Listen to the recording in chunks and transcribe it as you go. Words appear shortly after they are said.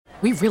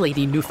we really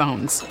need new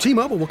phones.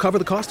 T-Mobile will cover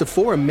the cost of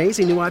 4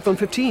 amazing new iPhone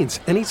 15s,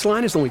 and each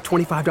line is only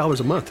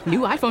 $25 a month. New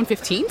iPhone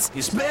 15s?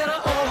 It's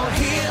better over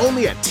here.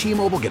 Only at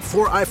T-Mobile, get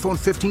 4 iPhone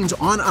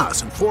 15s on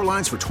us and 4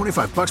 lines for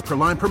 $25 per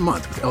line per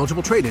month with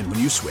eligible trade-in when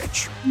you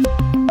switch.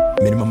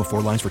 Minimum of 4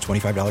 lines for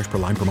 $25 per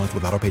line per month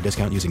with autopay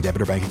discount using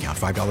debit or bank account.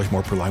 $5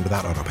 more per line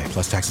without autopay,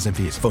 plus taxes and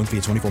fees. Phone fee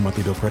at 24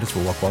 monthly bill credits for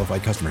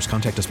well-qualified customers.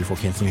 Contact us before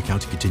canceling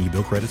account to continue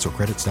bill credits or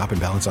credit stop and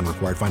balance on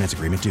required finance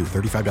agreement due.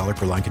 $35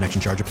 per line connection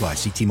charge applies.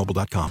 See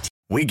T-Mobile.com.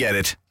 We get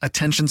it.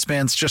 Attention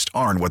spans just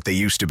aren't what they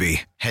used to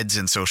be. Heads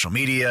in social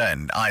media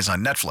and eyes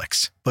on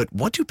Netflix. But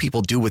what do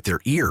people do with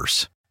their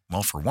ears?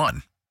 Well, for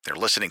one, they're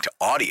listening to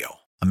audio.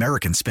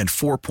 Americans spend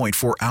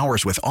 4.4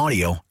 hours with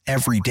audio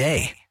every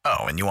day.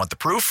 Oh, and you want the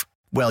proof?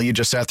 Well, you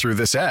just sat through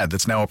this ad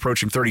that's now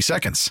approaching 30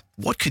 seconds.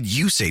 What could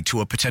you say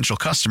to a potential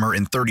customer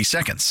in 30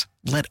 seconds?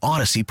 Let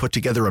Odyssey put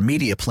together a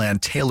media plan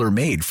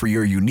tailor-made for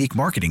your unique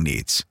marketing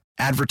needs.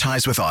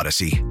 Advertise with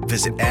Odyssey.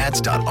 Visit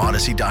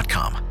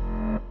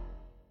ads.odyssey.com.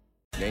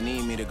 They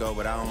need me to go,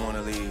 but I don't want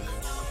to leave.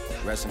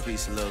 Rest in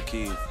peace, Lil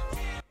Keith.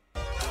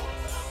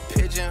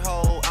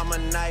 Pigeonhole, I'm a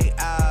night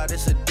owl,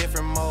 it's a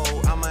different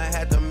mode. I'ma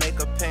have to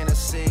make a paint of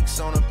 6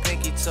 on a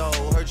pinky toe.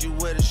 Heard you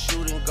with a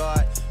shooting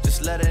guard,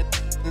 just let it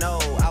know.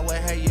 I would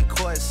have you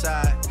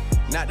courtside,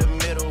 not the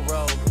middle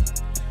row.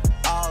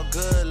 All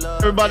good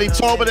love. Everybody,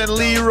 Tobin and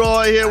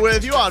Leroy here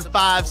with you on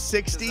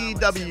 560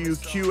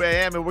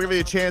 WQAM, and we're giving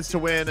you a chance to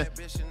win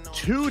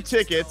 2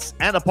 tickets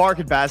and a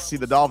parking pass to see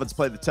the Dolphins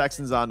play the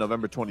Texans on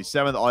November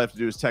 27th. All you have to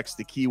do is text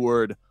the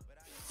keyword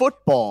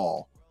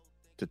football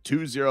to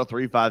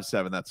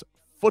 20357. That's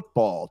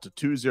football to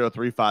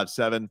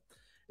 20357.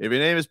 If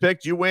your name is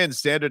picked, you win.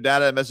 Standard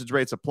data and message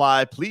rates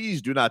apply.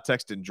 Please do not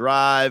text and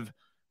drive.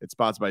 It's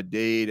sponsored by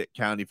Dade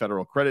County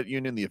Federal Credit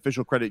Union, the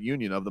official credit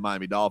union of the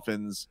Miami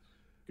Dolphins.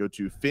 Go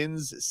to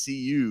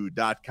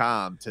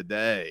finscu.com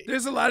today.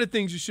 There's a lot of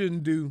things you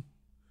shouldn't do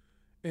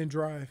and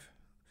drive.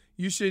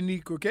 You shouldn't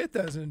eat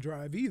croquetas and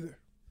drive either.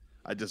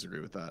 I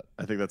disagree with that.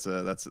 I think that's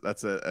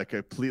a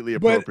completely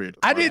appropriate.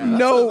 But I didn't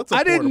know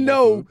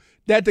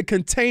that the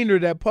container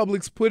that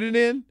Publix put it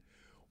in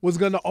was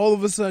going to all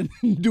of a sudden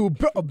do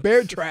a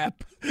bear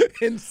trap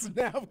and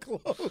snap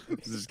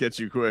closed. Just get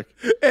you quick.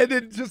 And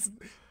it just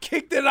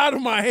kicked it out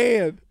of my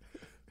hand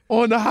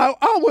on the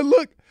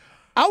highway.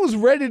 I was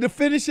ready to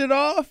finish it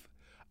off.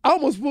 I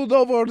almost pulled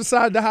over on the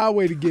side of the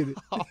highway to get it.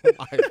 Oh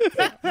my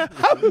God.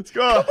 Let's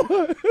go.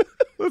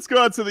 Let's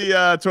go out to the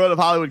Toyota of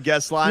Hollywood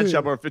guest line.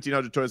 Shop over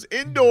 1,500 Toyotas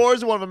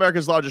indoors in one of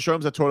America's largest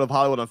showrooms at Toyota of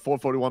Hollywood on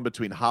 441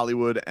 between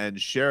Hollywood and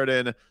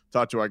Sheridan.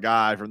 Talk to our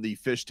guy from the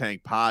Fish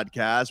Tank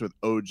podcast with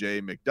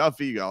O.J.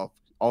 McDuffie. You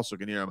also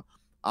can hear him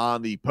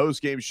on the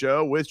post-game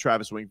show with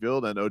Travis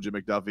Wingfield and O.J.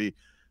 McDuffie.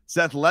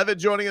 Seth Levitt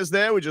joining us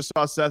there. We just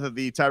saw Seth at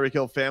the Tyreek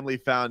Hill Family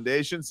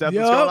Foundation. Seth,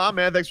 what's going on,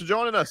 man? Thanks for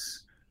joining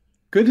us.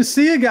 Good to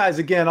see you guys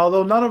again,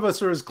 although none of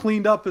us are as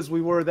cleaned up as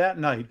we were that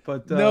night.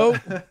 But no.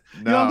 I'm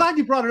glad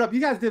you brought it up.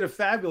 You guys did a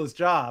fabulous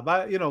job.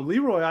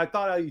 Leroy, I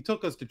thought you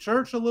took us to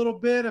church a little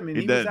bit. I mean,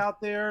 he was out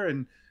there,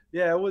 and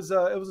yeah, it was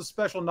a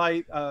special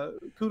night.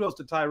 Kudos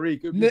to Tyreek.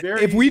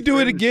 If we do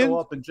it again, show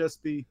up and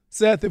just be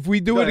Seth. If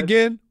we do it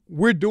again,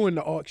 we're doing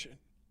the auction.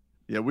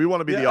 Yeah, we want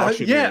to be the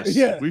auctioneers.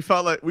 Yeah. We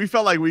felt like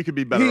we could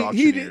be better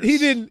auctioneers.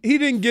 He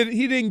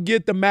didn't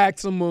get the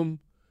maximum,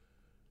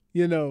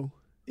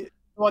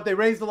 What they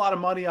raised a lot of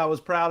money. I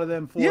was proud of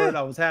them for it.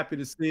 I was happy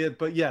to see it.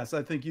 But yes,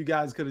 I think you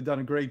guys could have done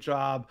a great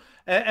job.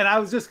 And I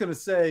was just going to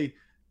say,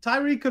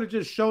 Tyreek could have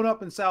just shown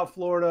up in South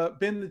Florida,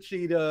 been the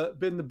cheetah,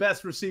 been the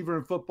best receiver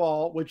in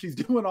football, which he's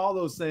doing all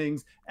those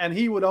things, and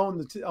he would own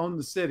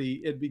the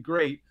city. It'd be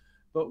great.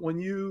 But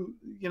when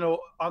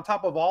on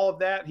top of all of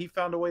that, he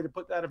found a way to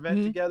put that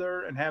event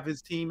together and have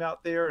his team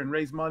out there and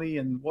raise money,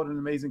 and what an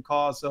amazing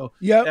cause. So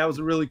that was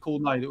a really cool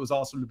night. It was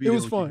awesome to be there. It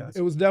was fun.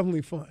 It was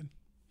definitely fun.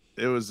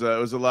 It was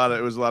a lot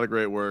of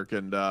great work,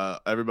 and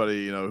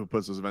everybody who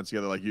puts those events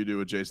together like you do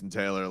with Jason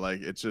Taylor,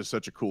 like it's just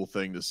such a cool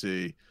thing to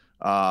see.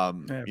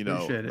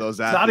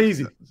 Those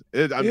athletes.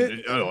 It's not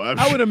easy.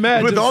 I would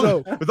imagine with all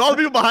the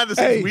people behind the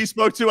scenes we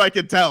spoke to, I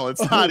could tell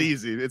it's not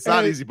easy. It's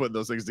not easy putting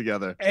those things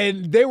together.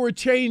 And there were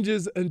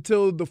changes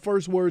until the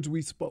first words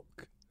we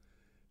spoke.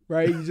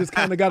 Right? You just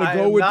kind of got to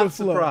go with the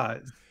flow.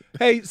 Surprised.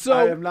 Hey, so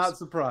I am not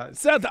surprised.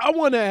 Seth, I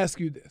want to ask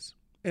you this,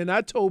 and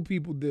I told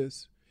people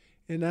this.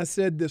 And I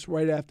said this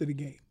right after the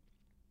game.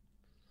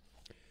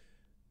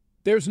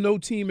 There's no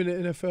team in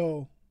the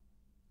NFL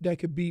that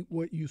could beat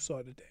what you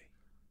saw today.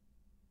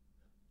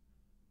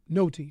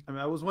 No team.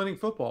 I was winning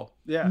football.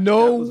 Yeah,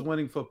 no, that was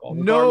winning football,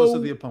 regardless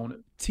of the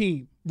opponent.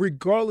 Team,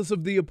 regardless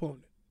of the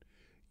opponent.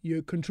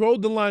 You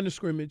controlled the line of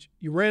scrimmage.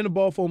 You ran the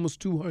ball for almost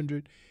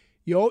 200.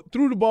 You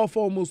threw the ball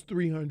for almost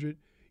 300.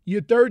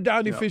 Your third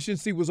down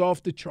efficiency was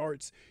off the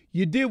charts.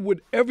 You did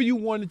whatever you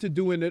wanted to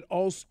do, and it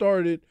all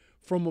started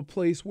from a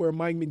place where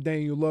Mike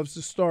McDaniel loves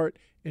to start,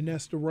 and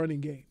that's the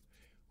running game.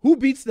 Who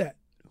beats that?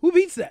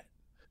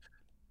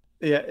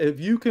 Yeah, if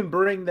you can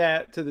bring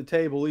that to the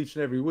table each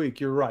and every week,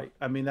 you're right.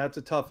 I mean, that's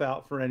a tough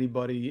out for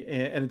anybody,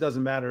 and it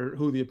doesn't matter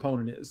who the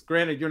opponent is.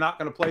 Granted, you're not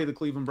going to play the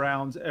Cleveland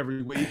Browns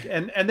every week,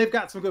 and they've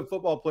got some good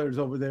football players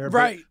over there.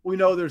 Right. But we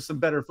know there's some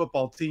better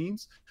football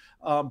teams.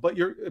 But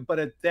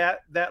at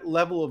that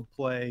level of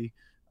play,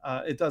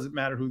 it doesn't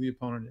matter who the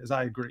opponent is.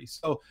 I agree.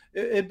 So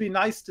it'd be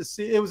nice to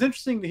see. It was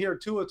interesting to hear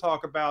Tua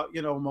talk about,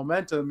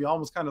 momentum. You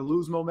almost kind of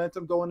lose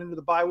momentum going into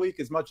the bye week,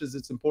 as much as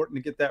it's important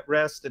to get that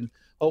rest. And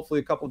hopefully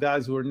a couple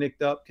guys who are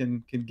nicked up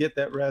can get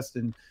that rest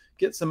and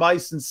get some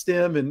ice and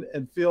stim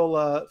and feel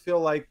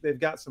like they've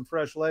got some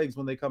fresh legs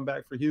when they come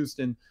back for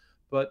Houston.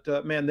 But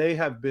man, they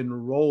have been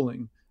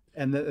rolling.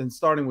 And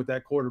starting with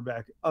that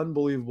quarterback,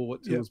 unbelievable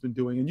what Tua's been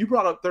doing. And you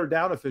brought up third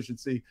down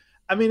efficiency.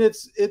 I mean,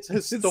 it's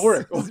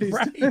historic.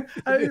 Right.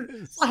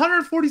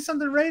 140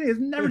 something rating. I've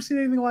never seen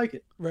anything like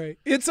it. Right.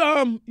 It's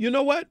you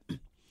know what?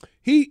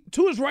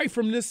 Tua's right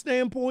from this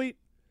standpoint.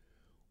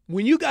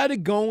 When you got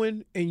it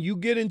going and you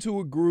get into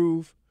a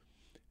groove,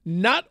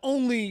 not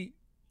only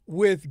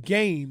with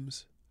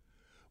games,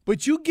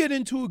 but you get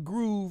into a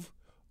groove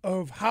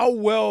of how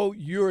well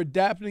you're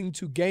adapting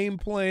to game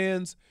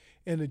plans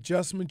and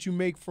adjustments you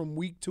make from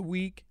week to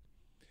week.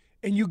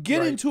 And you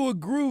get into a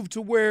groove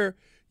to where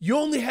you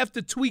only have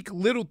to tweak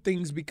little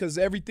things because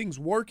everything's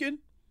working.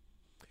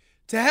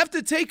 To have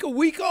to take a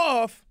week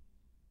off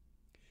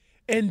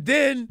and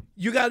then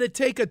you got to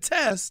take a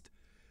test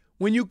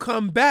when you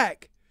come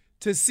back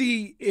to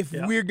see if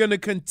we're going to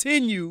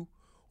continue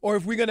or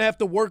if we're going to have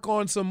to work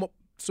on some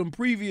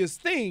previous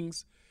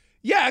things.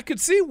 Yeah, I could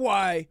see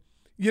why,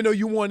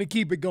 you want to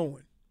keep it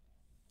going.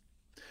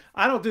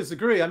 I don't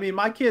disagree. I mean,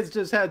 my kids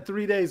just had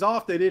 3 days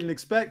off they didn't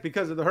expect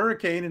because of the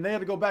hurricane, and they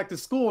had to go back to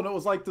school, and it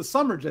was like the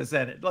summer just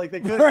ended. Like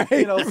they couldn't,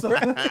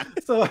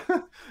 so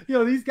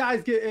these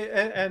guys get,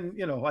 and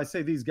I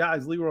say these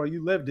guys, Leroy,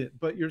 you lived it,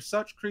 but you're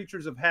such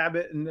creatures of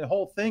habit, and the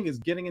whole thing is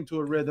getting into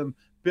a rhythm,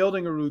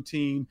 building a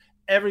routine,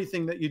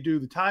 everything that you do,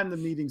 the time the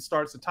meeting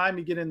starts, the time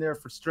you get in there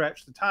for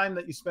stretch, the time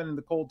that you spend in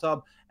the cold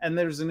tub, and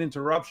there's an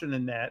interruption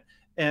in that.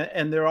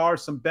 And there are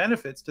some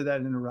benefits to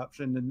that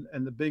interruption,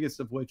 and the biggest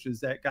of which is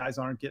that guys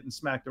aren't getting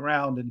smacked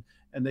around,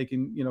 and they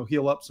can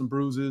heal up some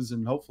bruises,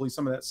 and hopefully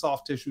some of that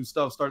soft tissue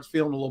stuff starts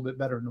feeling a little bit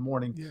better in the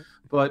morning. Yeah.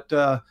 But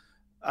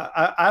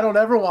I don't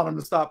ever want them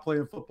to stop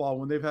playing football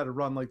when they've had a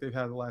run like they've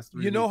had the last 3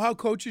 weeks. You know how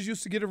coaches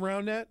used to get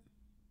around that?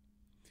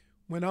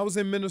 When I was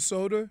in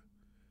Minnesota,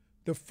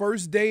 the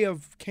first day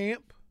of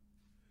camp,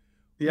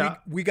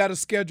 we got a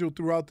schedule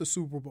throughout the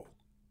Super Bowl.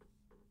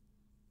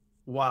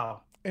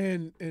 Wow.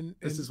 And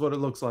this is what it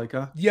looks like,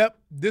 huh? Yep,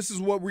 this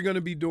is what we're going to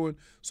be doing.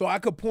 So I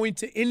could point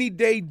to any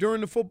day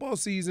during the football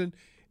season,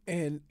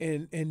 and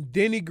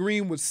Denny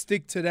Green would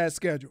stick to that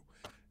schedule.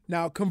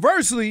 Now,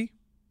 conversely,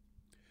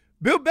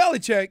 Bill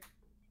Belichick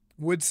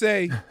would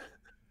say,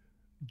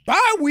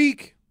 bye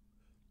week,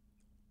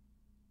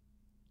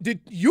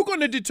 you're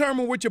going to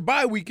determine what your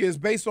bye week is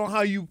based on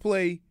how you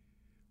play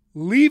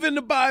leaving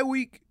the bye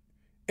week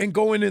and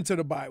going into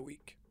the bye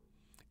week.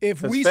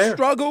 If we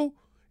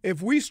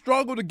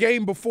struggle the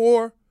game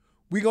before,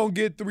 we're going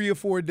to get 3 or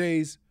 4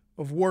 days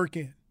of work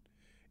in.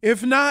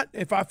 If not,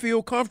 if I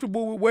feel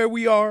comfortable with where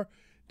we are,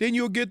 then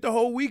you'll get the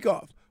whole week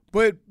off.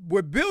 But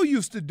what Bill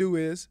used to do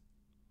is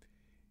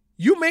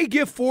you may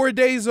get 4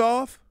 days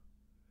off,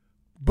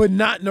 but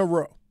not in a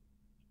row.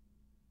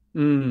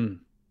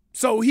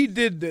 So he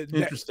did that.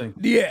 Interesting.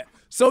 Yeah.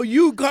 So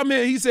you come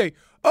in, he say,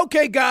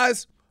 okay,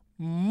 guys,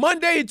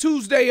 Monday and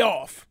Tuesday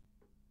off.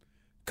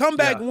 Come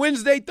back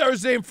Wednesday,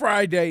 Thursday, and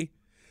Friday.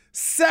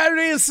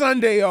 Saturday and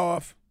Sunday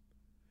off.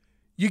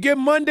 You get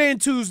Monday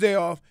and Tuesday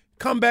off.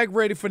 Come back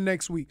ready for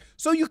next week.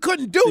 So you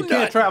couldn't do nothing. You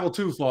can't travel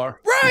too far.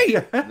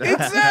 Right.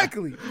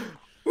 Exactly.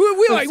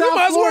 We might as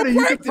well practice.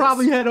 You could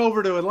probably head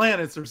over to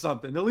Atlantis or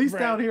something. At least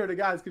down here, the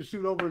guys can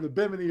shoot over to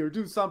Bimini or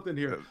do something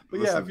here.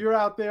 But if you're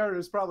out there,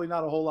 there's probably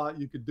not a whole lot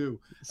you could do.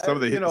 Some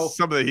of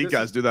the Heat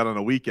guys do that on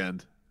a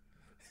weekend.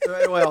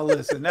 Well,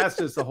 listen, that's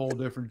just a whole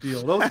different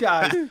deal. Those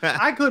guys,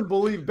 I couldn't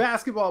believe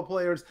basketball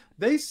players,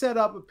 they set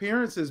up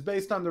appearances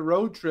based on the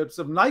road trips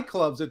of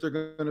nightclubs that they're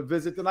going to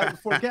visit the night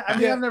before. I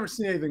mean, I've never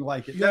seen anything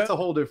like it. That's a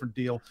whole different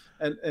deal.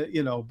 And,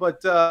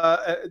 but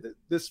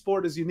this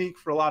sport is unique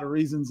for a lot of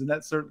reasons, and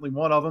that's certainly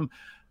one of them.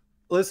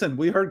 Listen,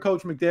 we heard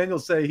Coach McDaniel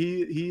say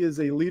he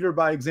is a leader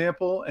by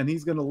example, and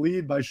he's going to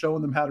lead by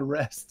showing them how to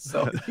rest.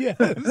 So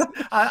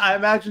I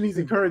imagine he's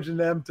encouraging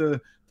them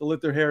to let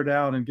their hair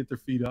down and get their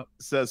feet up.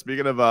 So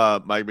speaking of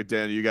Mike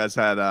McDaniel, you guys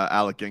had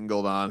Alec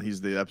Ingold on.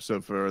 He's the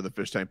episode for the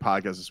Fish Tank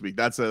podcast this week.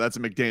 That's a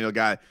McDaniel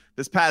guy.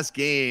 This past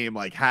game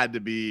had to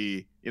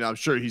be, I'm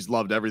sure he's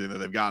loved everything that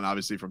they've gotten,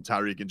 obviously, from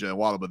Tyreek and Jalen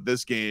Waddle, but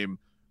this game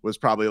was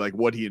probably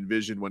what he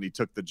envisioned when he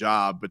took the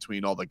job,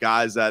 between all the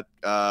guys that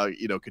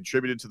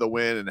contributed to the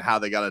win and how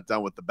they got it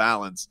done with the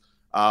balance.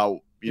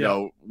 What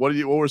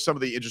were some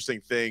of the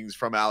interesting things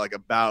from Alec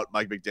about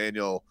Mike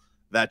McDaniel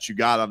that you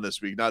got on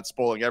this week? Not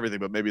spoiling everything,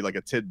 but maybe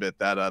a tidbit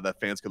that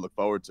fans could look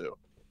forward to.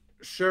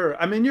 Sure.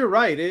 I mean, you're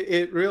right.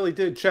 It really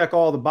did check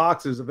all the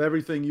boxes of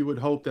everything you would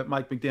hope that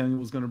Mike McDaniel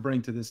was going to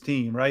bring to this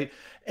team, right?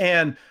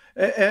 And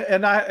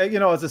I,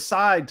 as a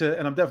side to,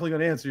 and I'm definitely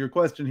going to answer your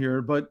question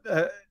here, but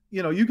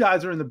you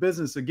guys are in the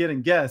business of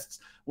getting guests.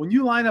 When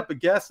you line up a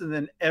guest and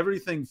then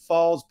everything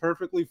falls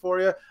perfectly for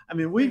you. I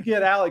mean, we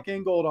get Alec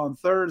Ingold on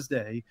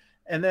Thursday,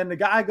 and then the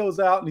guy goes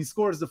out and he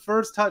scores the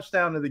first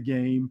touchdown of the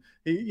game.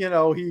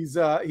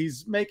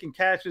 He's making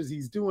catches,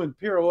 he's doing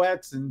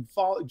pirouettes and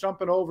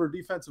jumping over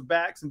defensive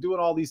backs and doing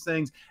all these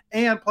things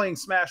and playing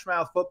smash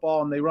mouth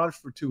football, and they rush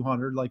for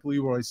 200, like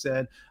Leroy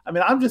said. I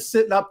mean, I'm just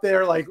sitting up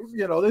there like,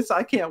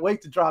 I can't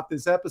wait to drop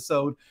this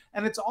episode.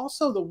 And it's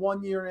also the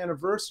 1-year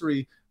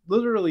anniversary,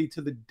 literally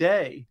to the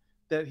day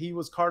that he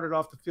was carted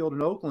off the field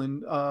in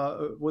Oakland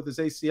with his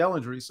ACL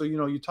injury. So,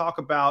 you talk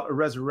about a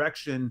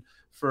resurrection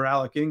for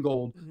Alec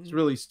Ingold. Mm-hmm. It's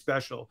really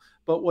special.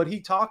 But what he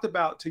talked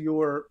about, to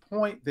your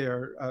point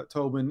there,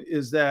 Tobin,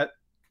 is that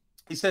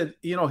he said,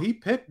 he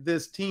picked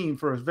this team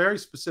for a very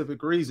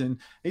specific reason.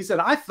 He said,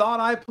 I thought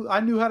I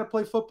knew how to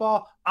play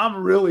football.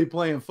 I'm really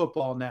playing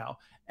football now.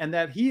 And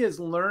that he is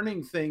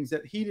learning things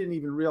that he didn't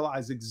even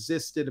realize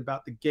existed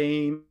about the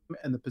game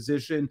and the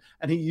position.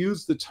 And he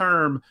used the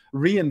term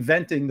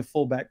reinventing the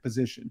fullback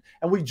position.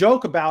 And we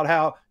joke about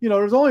how,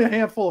 there's only a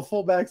handful of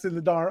fullbacks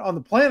on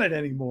the planet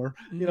anymore.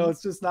 Mm-hmm.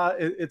 It's just not,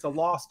 it's a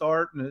lost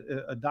art and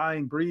a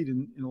dying breed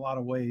in a lot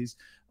of ways.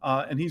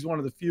 And he's one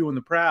of the few and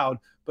the proud.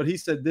 But he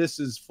said this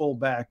is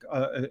fullback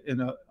on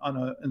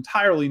an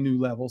entirely new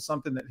level,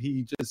 something that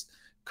he just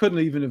couldn't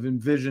even have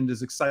envisioned,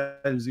 as excited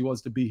as he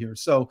was to be here.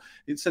 So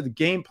it said the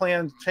game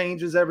plan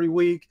changes every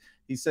week.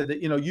 He said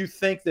that, you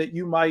think that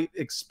you might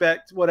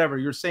expect whatever,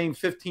 you're saying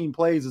 15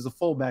 plays as a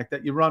fullback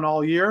that you run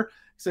all year.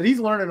 He said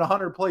he's learning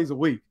 100 plays a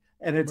week,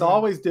 and it's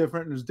always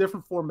different. And there's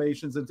different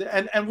formations.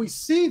 And we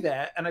see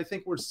that. And I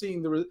think we're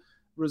seeing the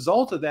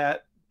result of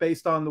that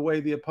based on the way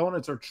the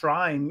opponents are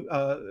trying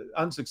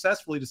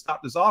unsuccessfully to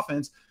stop this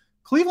offense.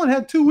 Cleveland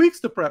had 2 weeks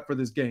to prep for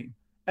this game.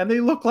 And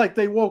they look like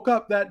they woke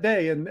up that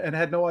day and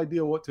had no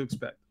idea what to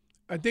expect.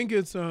 I think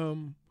it's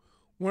one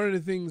of the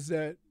things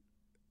that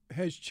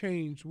has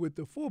changed with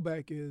the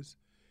fullback is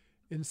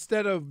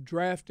instead of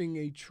drafting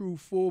a true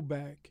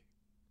fullback,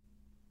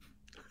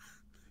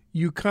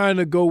 you kind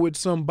of go with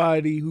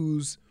somebody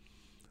who's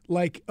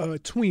like a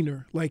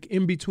tweener, like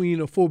in between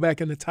a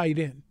fullback and a tight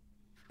end.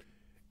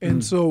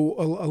 And so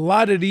a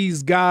lot of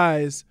these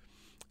guys,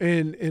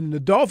 and the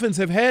Dolphins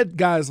have had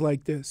guys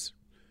like this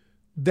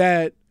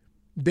that –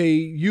 they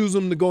use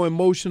them to go in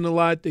motion a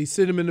lot. They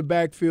sit them in the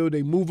backfield.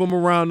 They move them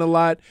around a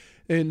lot.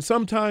 And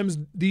sometimes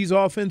these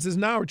offenses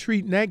now are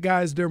treating that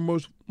guy as their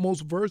most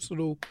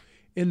versatile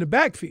in the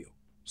backfield.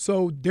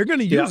 So they're going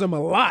to use him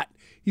a lot.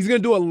 He's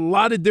going to do a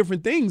lot of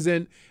different things.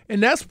 And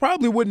that's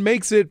probably what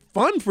makes it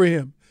fun for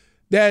him.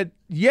 That,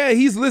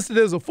 he's listed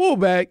as a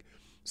fullback.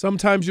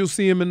 Sometimes you'll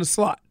see him in the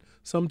slot.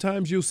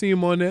 Sometimes you'll see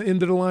him on the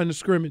end of the line of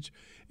scrimmage.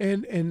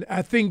 And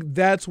I think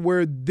that's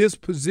where this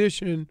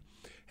position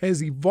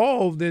has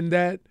evolved, in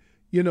that,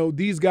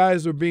 these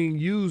guys are being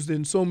used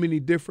in so many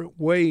different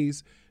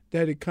ways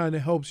that it kind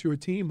of helps your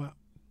team out.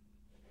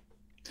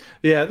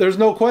 Yeah, there's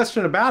no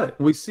question about it.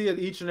 We see it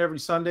each and every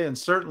Sunday, and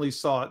certainly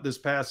saw it this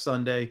past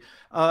Sunday.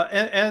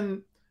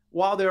 And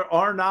while there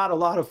are not a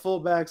lot of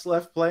fullbacks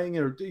left playing,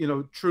 or,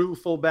 true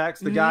fullbacks,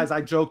 the guys I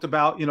joked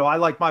about, I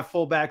like my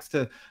fullbacks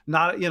to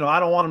not, I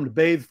don't want them to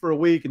bathe for a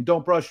week and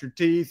don't brush your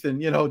teeth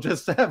and,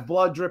 just have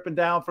blood dripping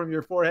down from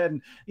your forehead.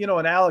 And,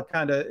 and Alec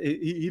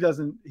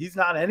he's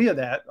not any of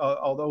that,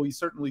 although he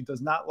certainly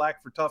does not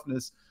lack for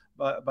toughness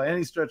by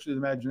any stretch of the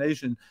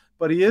imagination.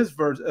 But he is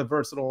a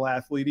versatile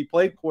athlete. He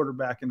played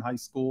quarterback in high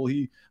school.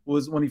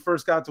 When he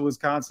first got to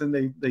Wisconsin,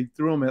 they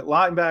threw him at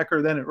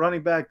linebacker, then at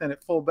running back, then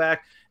at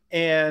fullback.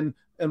 And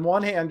on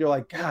one hand, you're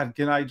like, God,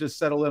 can I just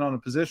settle in on a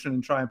position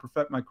and try and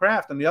perfect my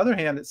craft? On the other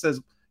hand, it says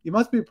you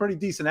must be a pretty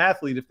decent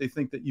athlete if they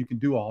think that you can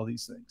do all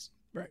these things.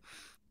 Right.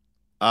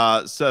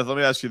 Seth, let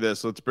me ask you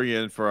this. Let's bring you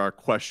in for our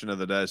question of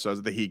the day. So I was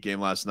at the Heat game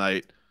last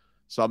night.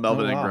 Saw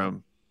Melvin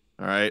Ingram.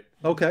 All right.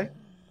 Okay.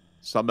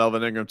 Saw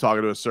Melvin Ingram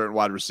talking to a certain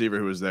wide receiver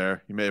who was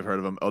there. You may have heard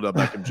of him, Odell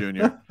Beckham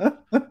Jr.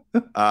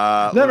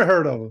 Never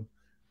heard of him.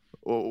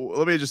 Well,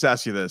 let me just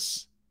ask you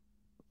this.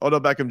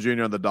 Odell Beckham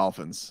Jr. on the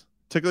Dolphins.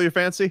 Tickle your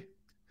fancy?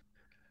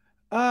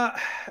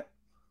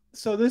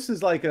 So this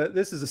is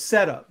a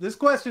setup. This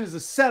question is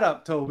a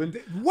setup,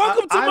 Tobin.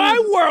 Welcome to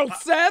my world,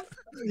 Seth.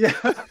 Yeah.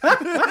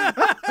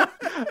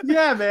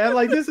 Yeah, man.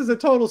 Like, this is a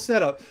total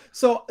setup.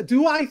 So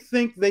do I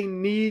think they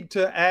need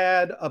to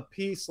add a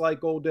piece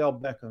like Odell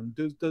Beckham?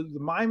 Does the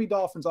Miami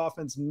Dolphins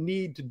offense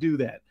need to do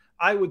that?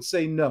 I would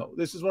say no.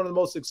 This is one of the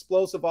most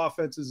explosive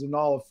offenses in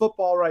all of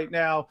football right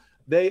now.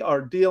 They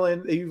are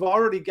dealing. You've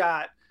already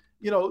got,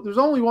 there's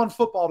only one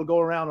football to go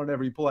around on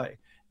every play.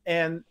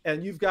 And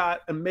you've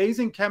got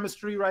amazing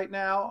chemistry right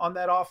now on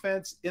that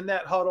offense, in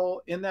that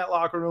huddle, in that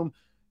locker room.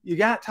 You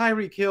got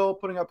Tyreek Hill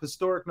putting up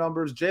historic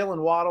numbers,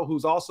 Jalen Waddle,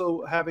 who's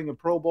also having a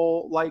Pro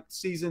Bowl-like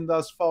season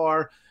thus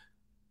far.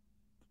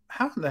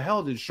 How in the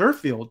hell did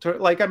Sherfield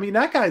turn?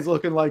 That guy's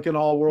looking like an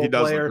all-world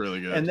player. He does look really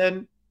good. And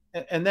then,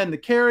 and then the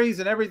carries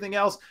and everything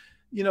else.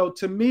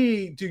 To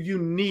me, do you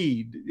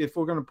need, if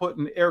we're going to put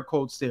in air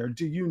quotes there,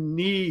 do you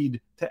need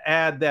to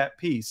add that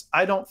piece?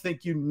 I don't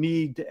think you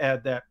need to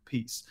add that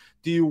piece.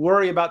 Do you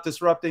worry about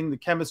disrupting the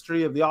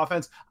chemistry of the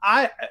offense?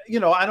 I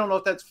don't know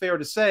if that's fair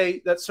to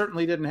say. That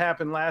certainly didn't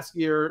happen last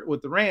year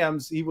with the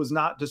Rams. He was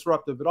not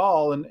disruptive at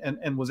all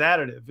and was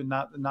additive and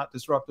not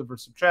disruptive or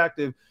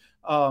subtractive.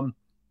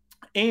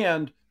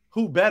 And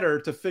who better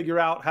to figure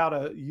out how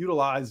to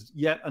utilize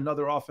yet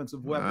another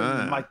offensive weapon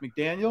than Mike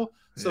McDaniel?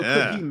 So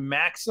could he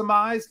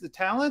maximize the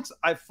talents?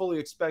 I fully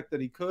expect that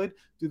he could.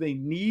 Do they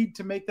need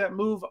to make that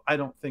move? I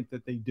don't think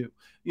that they do.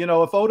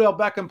 If Odell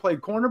Beckham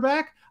played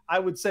cornerback, I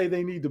would say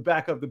they need to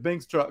back up the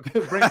Brinks truck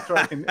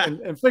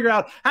and figure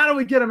out how do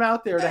we get him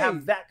out there to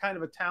have that kind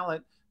of a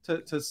talent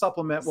to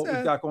supplement what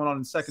we've got going on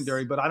in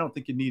secondary. But I don't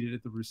think you need it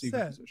at the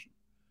receiver position.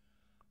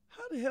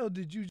 How the hell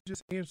did you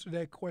just answer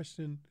that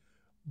question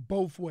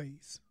both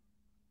ways?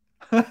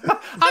 I'm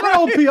an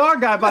old PR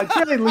guy by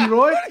trade,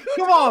 Leroy.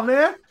 Come on,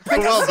 man.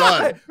 Well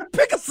done.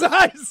 Pick a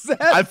side,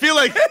 Seth. I feel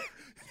like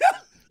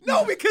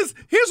no, because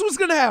here's what's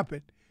gonna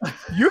happen.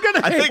 You're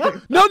gonna hate.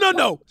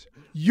 No.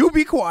 You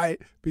be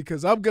quiet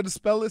because I'm gonna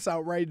spell this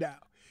out right now.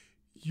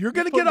 You're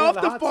gonna get off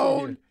the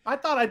phone. I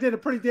thought I did a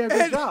pretty damn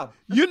good job.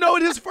 You know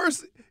what his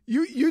first.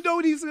 You know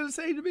what he's gonna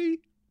say to me?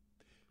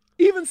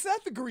 Even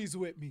Seth agrees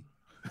with me.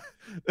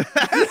 And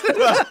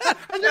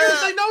you're gonna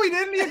say no, he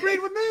didn't. He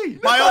agreed with me.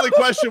 My only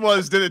question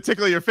was, did it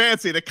tickle your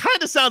fancy? And it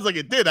kind of sounds like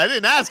it did. I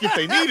didn't ask if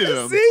they needed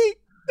him. See,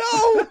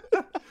 no.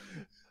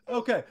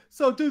 Okay,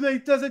 so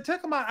does it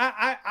tickle my?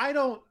 I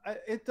don't.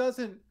 It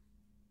doesn't.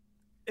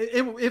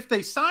 If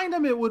they signed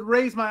him, it would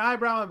raise my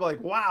eyebrow and be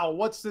like, wow,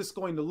 what's this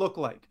going to look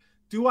like?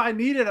 Do I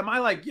need it? Am I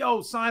like,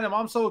 yo, sign him?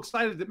 I'm so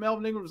excited that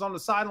Melvin Ingram was on the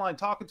sideline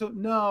talking to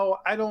him. No,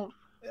 I don't.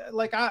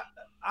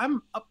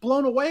 I'm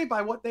blown away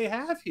by what they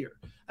have here.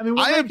 I mean,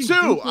 I am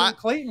too.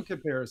 Clayton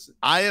comparison.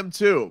 I am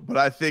too, but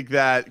I think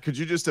that could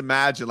you just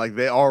imagine? Like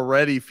they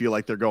already feel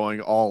like they're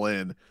going all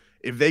in.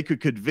 If they could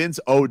convince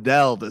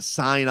Odell to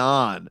sign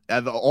on,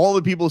 and all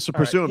the people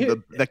pursue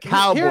him, the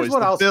Cowboys,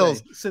 the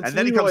Bills, and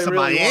then he comes to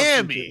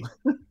Miami.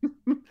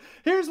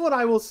 Here's what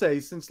I will say,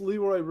 since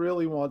Leroy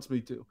really wants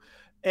me to,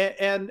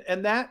 and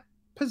that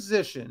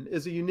position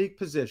is a unique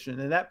position,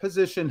 and that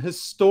position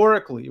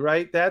historically,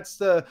 right?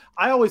 I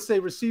always say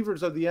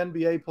receivers are the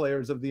NBA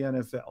players of the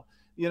NFL,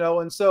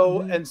 and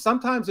so and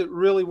sometimes it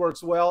really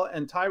works well.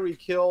 And Tyreek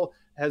Hill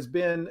has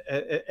been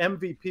an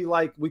MVP,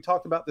 like we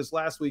talked about this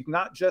last week,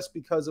 not just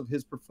because of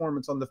his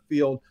performance on the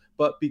field,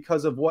 but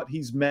because of what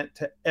he's meant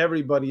to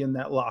everybody in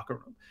that locker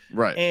room.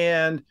 Right.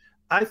 And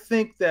I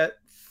think that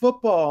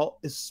football,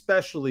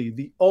 especially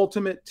the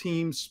ultimate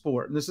team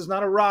sport, and this is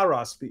not a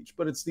rah-rah speech,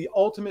 but it's the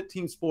ultimate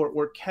team sport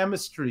where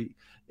chemistry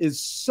is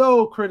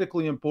so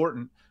critically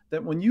important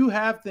that when you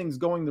have things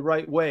going the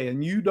right way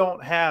and you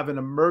don't have an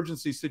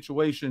emergency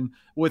situation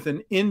with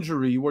an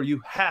injury where you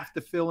have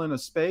to fill in a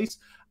space,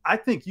 I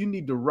think you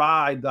need to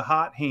ride the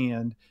hot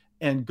hand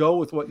and go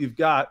with what you've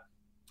got,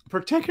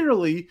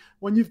 particularly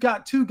when you've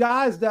got two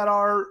guys that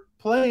are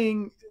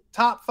playing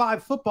top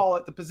 5 football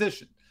at the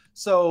position.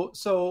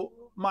 So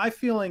my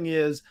feeling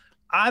is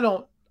I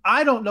don't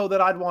know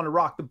that I'd want to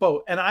rock the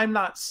boat. And I'm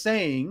not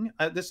saying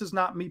this is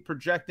not me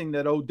projecting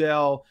that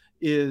Odell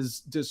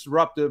is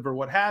disruptive or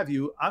what have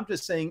you. I'm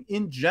just saying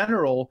in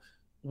general,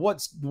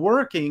 what's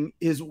working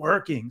is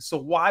working. So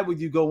why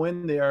would you go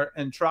in there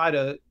and try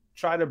to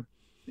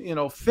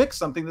fix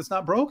something that's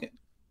not broken?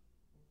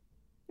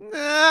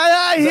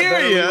 I hear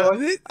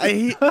you.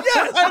 Yes,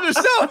 I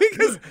understand,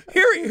 because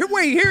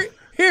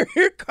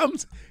here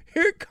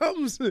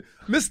comes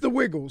Mr.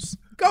 Wiggles.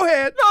 Go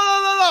ahead.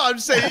 No. I'm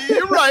just saying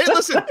you're right.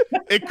 Listen,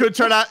 it could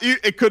turn out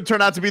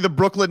to be the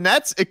Brooklyn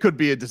Nets. It could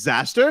be a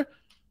disaster.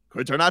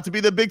 Could turn out to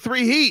be the Big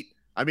Three Heat.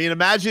 I mean,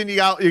 imagine you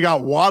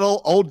got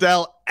Waddle,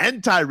 Odell,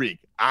 and Tyreek.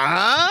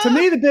 To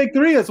me, the Big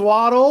Three is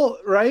Waddle,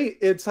 right?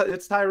 It's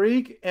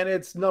Tyreek, and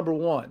it's number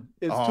 1.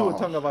 It's Tua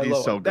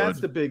Tagovailoa. So that's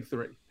the Big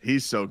Three.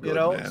 He's so good,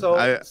 man.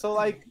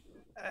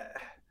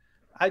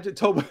 I just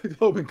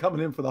Tobin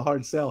coming in for the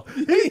hard sell.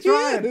 He's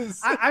trying.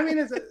 I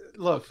mean,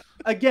 look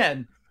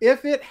again.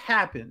 If it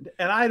happened,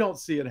 and I don't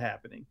see it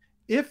happening.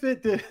 If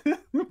it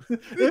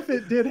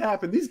did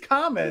happen, these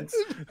comments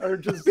are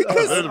just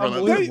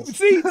unbelievable.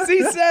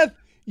 See, Seth,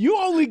 you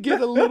only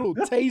get a little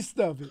taste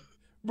of it,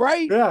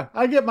 right? Yeah,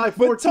 I get my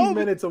 14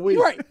 minutes a week.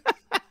 Right.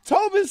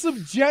 Tobin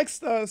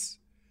subjects us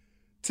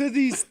to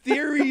these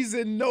theories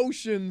and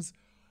notions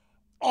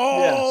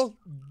all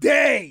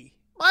day.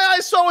 My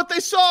eyes saw what they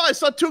saw. I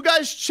saw two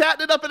guys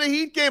chatting it up in a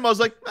Heat game. I was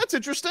like, that's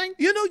interesting.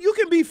 You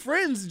can be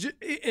friends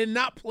and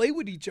not play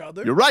with each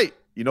other. You're right.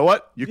 You know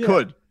what? You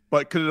could.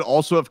 But could it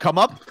also have come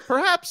up?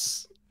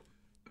 Perhaps.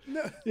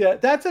 No. Yeah,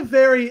 that's a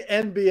very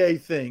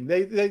NBA thing.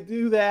 They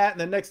do that,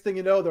 and the next thing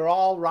you know, they're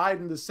all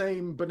riding the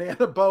same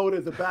banana boat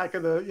at the back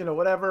of the,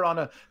 whatever, on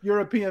a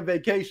European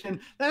vacation.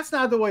 That's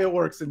not the way it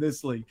works in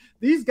this league.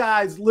 These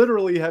guys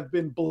literally have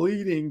been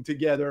bleeding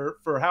together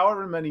for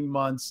however many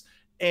months.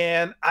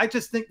 And I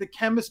just think the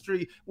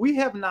chemistry, we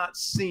have not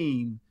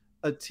seen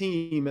a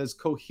team as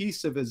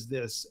cohesive as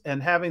this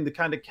and having the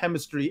kind of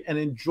chemistry and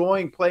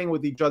enjoying playing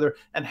with each other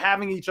and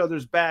having each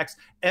other's backs.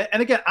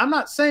 And again, I'm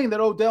not saying that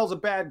Odell's a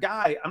bad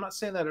guy. I'm not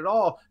saying that at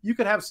all. You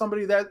could have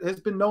somebody that has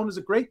been known as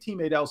a great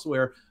teammate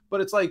elsewhere,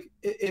 but it's like,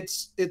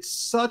 it's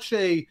such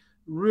a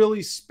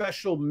really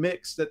special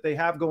mix that they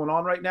have going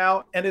on right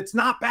now. And it's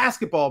not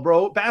basketball,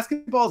 bro.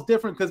 Basketball is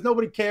different because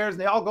nobody cares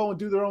and they all go and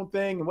do their own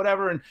thing and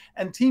whatever.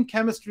 And team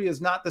chemistry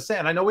is not the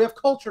same. I know we have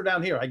culture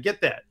down here. I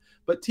get that.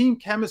 But team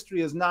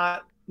chemistry is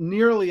not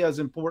nearly as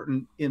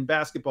important in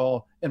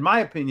basketball, in my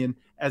opinion,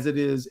 as it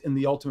is in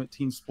the ultimate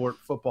team sport,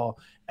 football.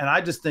 And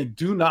I just think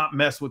do not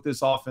mess with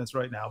this offense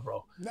right now,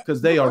 bro,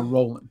 because they are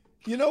rolling.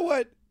 You know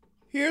what?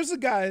 Here's a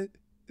guy,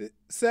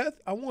 Seth,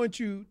 I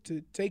want you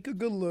to take a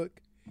good look.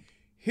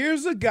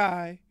 Here's a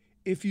guy,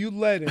 if you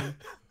let him,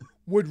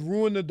 would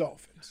ruin the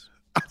Dolphins.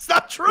 That's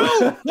not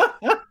true.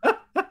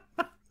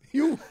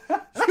 You would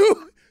ruin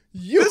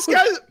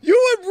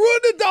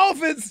the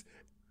Dolphins.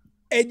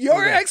 And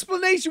your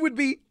explanation would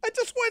be, I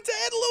just wanted to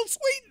add a little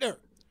sweetener.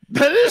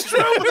 That is true.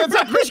 That's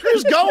how Chris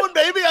Crew's going,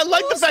 baby. I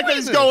like the fact that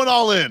he's going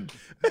all in.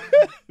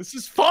 This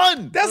is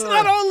fun. That's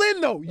not all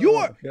in, though. You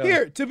are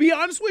here, to be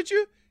honest with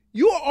you,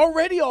 you are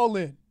already all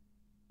in.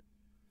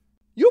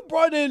 You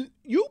brought in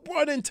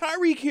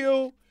Tyreek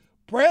Hill,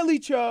 Bradley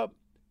Chubb,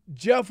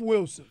 Jeff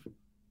Wilson.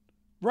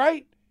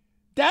 Right?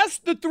 That's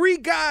the three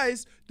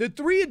guys, the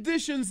three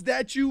additions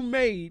that you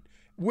made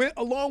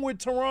along with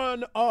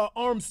Teron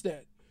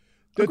Armstead.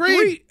 The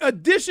three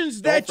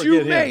additions that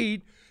you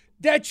made,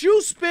 that you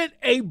spent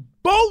a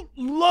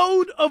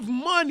boatload of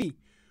money.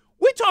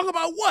 We talking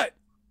about what?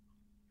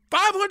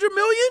 $500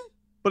 million?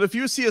 But if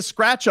you see a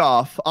scratch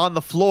off on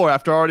the floor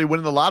after already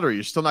winning the lottery,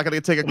 you're still not going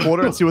to take a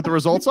quarter and see what the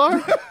results are?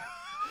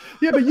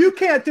 Yeah, but you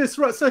can't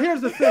disrupt. So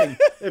here's the thing.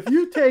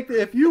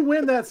 If you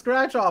win that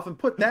scratch off and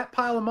put that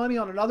pile of money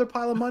on another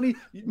pile of money,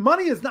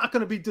 money is not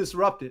going to be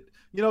disrupted.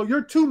 You know,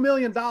 your $2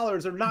 million are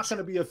not going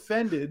to be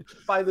offended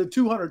by the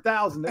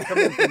 $200,000 that come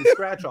in from the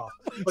scratch off.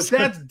 But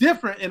that's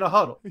different in a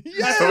huddle.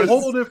 Yes. That's a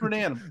whole different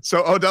animal.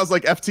 So Odell's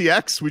like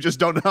FTX? We just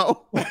don't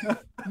know?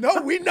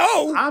 No, we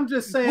know. I'm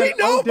just saying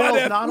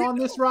Odell's not on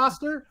this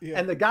roster,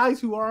 and the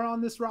guys who are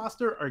on this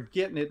roster are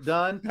getting it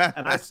done.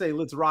 And I say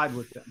let's ride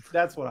with them.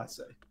 That's what I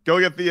say. Go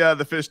get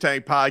the Fish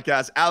Tank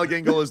podcast. Alec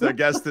Ingle is their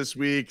guest this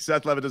week.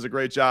 Seth Levitt does a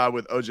great job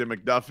with OJ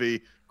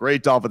McDuffie.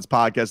 Great Dolphins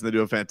podcast, and they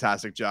do a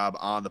fantastic job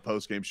on the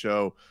postgame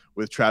show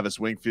with Travis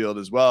Wingfield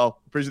as well.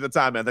 Appreciate the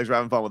time, man. Thanks for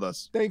having fun with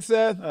us. Thanks,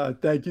 Seth.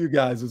 Thank you,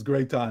 guys. It was a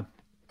great time.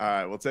 All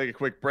right, we'll take a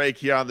quick break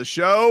here on the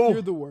show.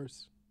 You're the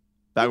worst.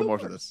 Back with more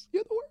for this.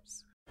 You're the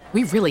worst.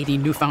 We really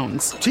need new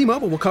phones.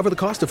 T-Mobile will cover the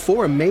cost of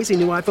 4 amazing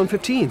new iPhone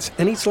 15s,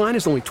 and each line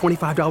is only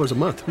 $25 a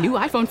month. New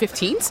iPhone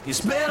 15s? It's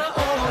better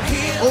over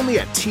here. Only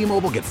at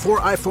T-Mobile, get 4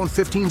 iPhone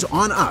 15s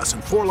on us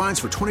and 4 lines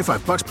for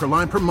 $25 per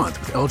line per month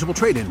with eligible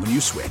trade-in when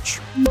you switch.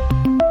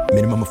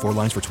 Minimum of 4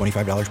 lines for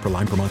 $25 per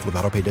line per month with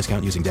autopay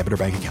discount using debit or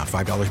bank account.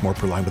 $5 more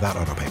per line without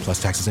autopay,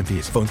 plus taxes and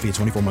fees. Phone fee at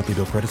 24 monthly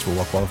bill credits for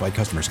well-qualified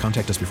customers.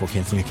 Contact us before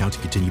canceling account to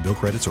continue bill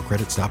credits or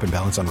credit stop and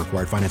balance on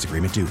required finance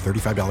agreement due.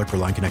 $35 per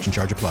line connection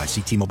charge applies.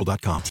 See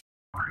T-Mobile.com.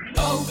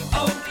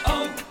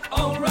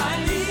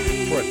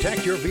 O'Reilly.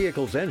 Protect your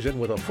vehicle's engine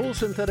with a full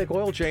synthetic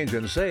oil change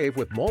and save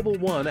with Mobil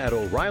 1 at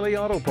O'Reilly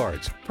Auto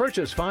Parts.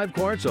 Purchase 5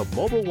 quarts of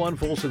Mobil 1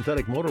 full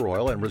synthetic motor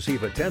oil and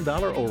receive a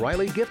 $10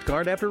 O'Reilly gift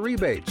card after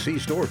rebate. See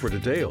store for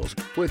details.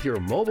 With your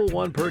Mobil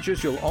 1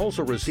 purchase, you'll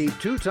also receive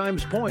 2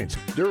 times points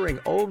during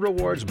O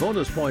Rewards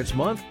Bonus Points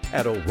Month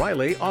at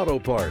O'Reilly Auto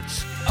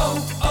Parts.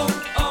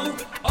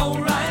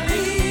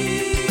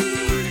 O'Reilly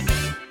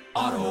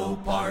Auto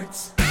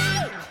Parts.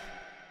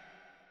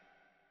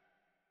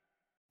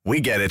 We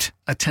get it.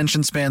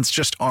 Attention spans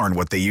just aren't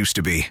what they used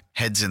to be.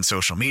 Heads in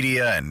social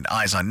media and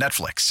eyes on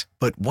Netflix.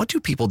 But what do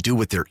people do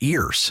with their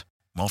ears?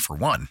 Well, for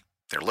one,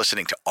 they're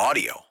listening to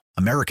audio.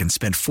 Americans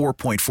spend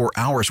 4.4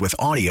 hours with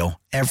audio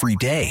every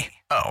day.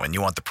 Oh, and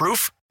you want the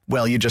proof?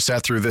 Well, you just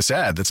sat through this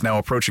ad that's now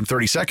approaching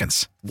 30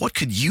 seconds. What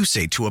could you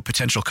say to a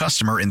potential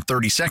customer in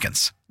 30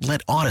 seconds?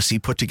 Let Odyssey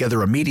put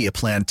together a media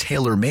plan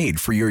tailor-made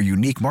for your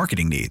unique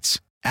marketing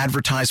needs.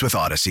 Advertise with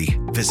Odyssey.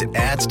 Visit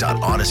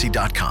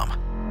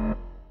ads.odyssey.com.